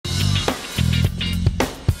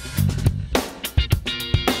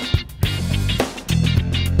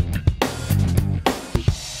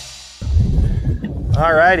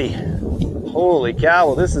Alrighty. Holy cow,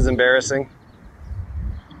 well this is embarrassing.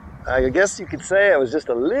 I guess you could say I was just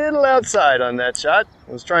a little outside on that shot.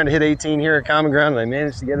 I was trying to hit 18 here at Common Ground and I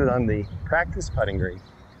managed to get it on the practice putting green.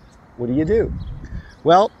 What do you do?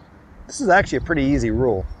 Well, this is actually a pretty easy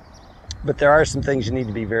rule, but there are some things you need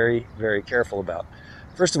to be very, very careful about.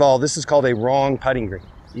 First of all, this is called a wrong putting green.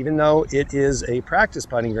 Even though it is a practice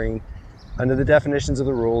putting green, under the definitions of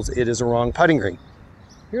the rules, it is a wrong putting green.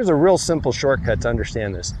 Here's a real simple shortcut to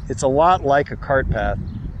understand this. It's a lot like a cart path,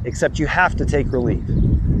 except you have to take relief.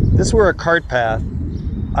 If this were a cart path,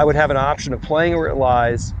 I would have an option of playing where it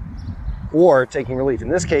lies or taking relief. In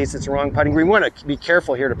this case, it's a wrong putting green. We want to be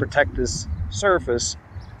careful here to protect this surface,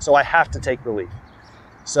 so I have to take relief.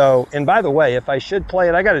 So, and by the way, if I should play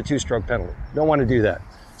it, I got a 2-stroke penalty. Don't want to do that.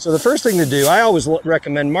 So the first thing to do, I always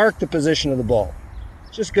recommend mark the position of the ball.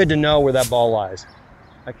 It's just good to know where that ball lies.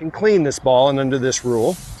 I can clean this ball and under this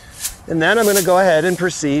rule. And then I'm going to go ahead and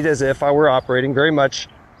proceed as if I were operating very much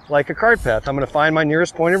like a cart path. I'm going to find my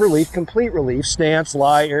nearest point of relief, complete relief, stance,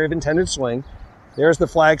 lie, area of intended swing. There's the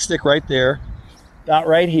flag stick right there, about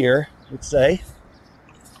right here, let's say.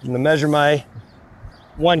 I'm going to measure my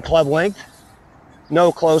 1 club length.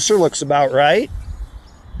 No closer, looks about right.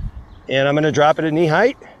 And I'm going to drop it at knee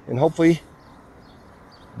height, and hopefully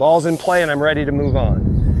ball's in play and I'm ready to move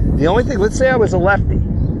on. The only thing, let's say I was a lefty.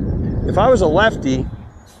 If I was a lefty,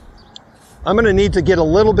 I'm going to need to get a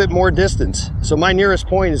little bit more distance. So my nearest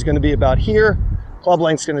point is going to be about here. Club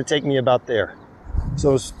length's going to take me about there.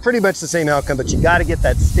 So it's pretty much the same outcome, but you got to get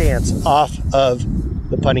that stance off of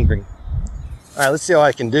the putting green. All right, let's see how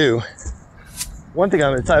I can do. One thing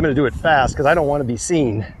I'm going to do it fast because I don't want to be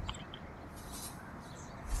seen.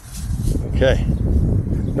 Okay.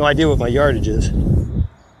 No idea what my yardage is.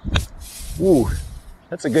 Ooh,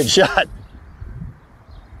 that's a good shot.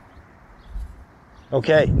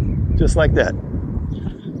 Okay, just like that.